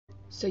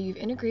So you've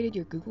integrated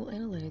your Google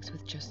Analytics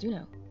with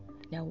Justuno.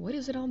 Now what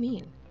does it all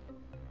mean?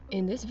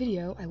 In this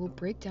video, I will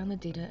break down the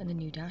data in the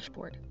new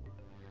dashboard.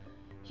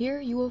 Here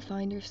you will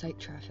find your site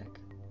traffic.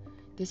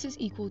 This is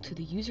equal to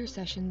the user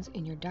sessions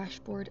in your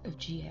dashboard of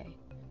GA.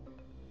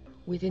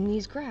 Within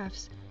these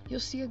graphs, you'll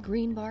see a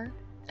green bar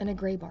and a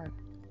gray bar.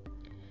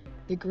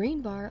 The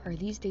green bar are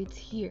these dates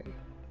here.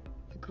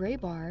 The gray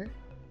bar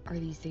are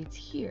these dates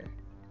here.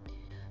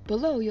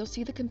 Below, you'll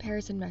see the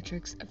comparison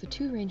metrics of the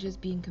two ranges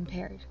being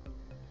compared.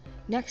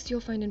 Next, you'll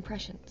find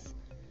impressions.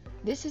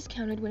 This is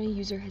counted when a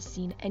user has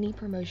seen any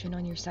promotion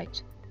on your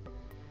site.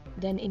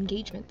 Then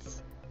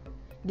engagements.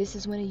 This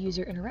is when a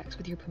user interacts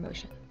with your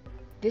promotion.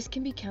 This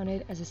can be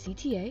counted as a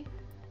CTA,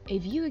 a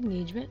view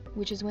engagement,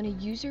 which is when a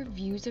user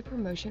views a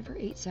promotion for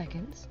 8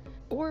 seconds,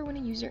 or when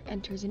a user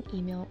enters an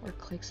email or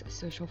clicks a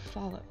social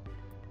follow.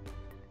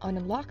 On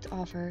a locked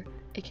offer,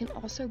 it can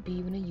also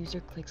be when a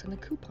user clicks on the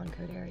coupon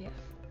code area.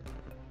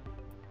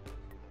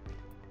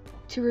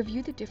 To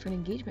review the different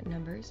engagement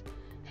numbers,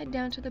 head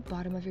down to the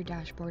bottom of your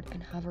dashboard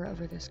and hover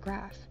over this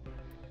graph.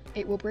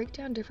 It will break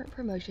down different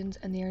promotions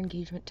and their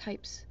engagement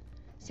types.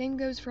 Same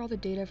goes for all the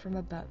data from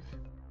above.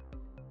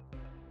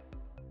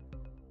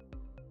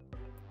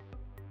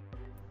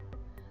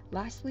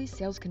 Lastly,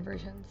 sales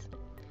conversions.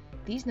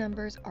 These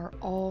numbers are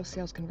all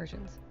sales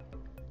conversions,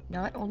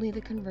 not only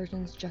the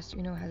conversions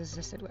Justuno has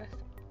assisted with.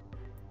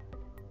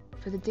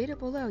 For the data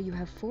below, you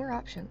have 4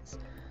 options: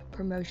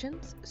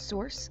 promotions,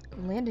 source,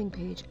 landing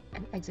page,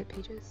 and exit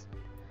pages.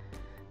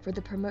 For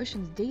the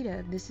promotions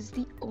data, this is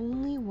the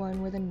only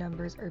one where the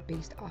numbers are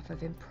based off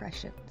of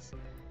impressions,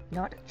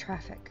 not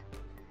traffic.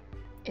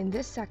 In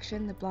this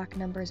section, the black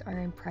numbers are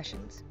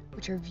impressions,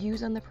 which are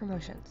views on the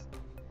promotions.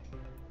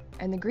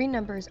 And the green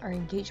numbers are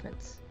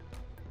engagements.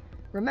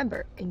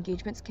 Remember,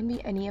 engagements can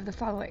be any of the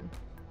following: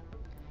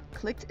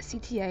 clicked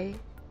CTA,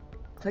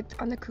 clicked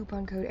on the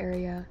coupon code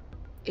area,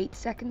 8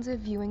 seconds of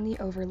viewing the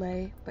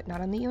overlay, but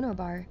not on the Uno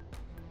bar,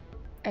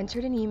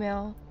 entered an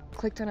email,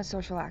 clicked on a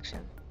social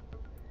action.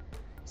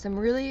 Some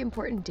really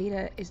important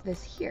data is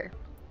this here.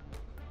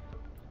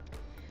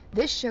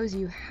 This shows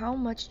you how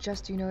much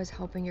Justuno is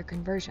helping your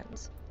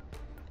conversions.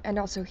 And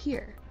also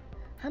here,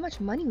 how much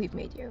money we've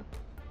made you.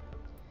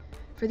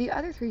 For the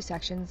other 3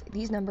 sections,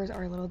 these numbers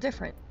are a little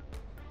different.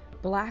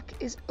 Black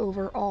is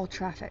overall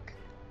traffic,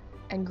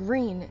 and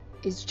green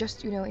is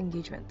Justuno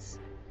engagements.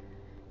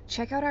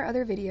 Check out our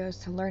other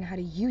videos to learn how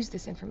to use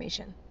this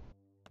information.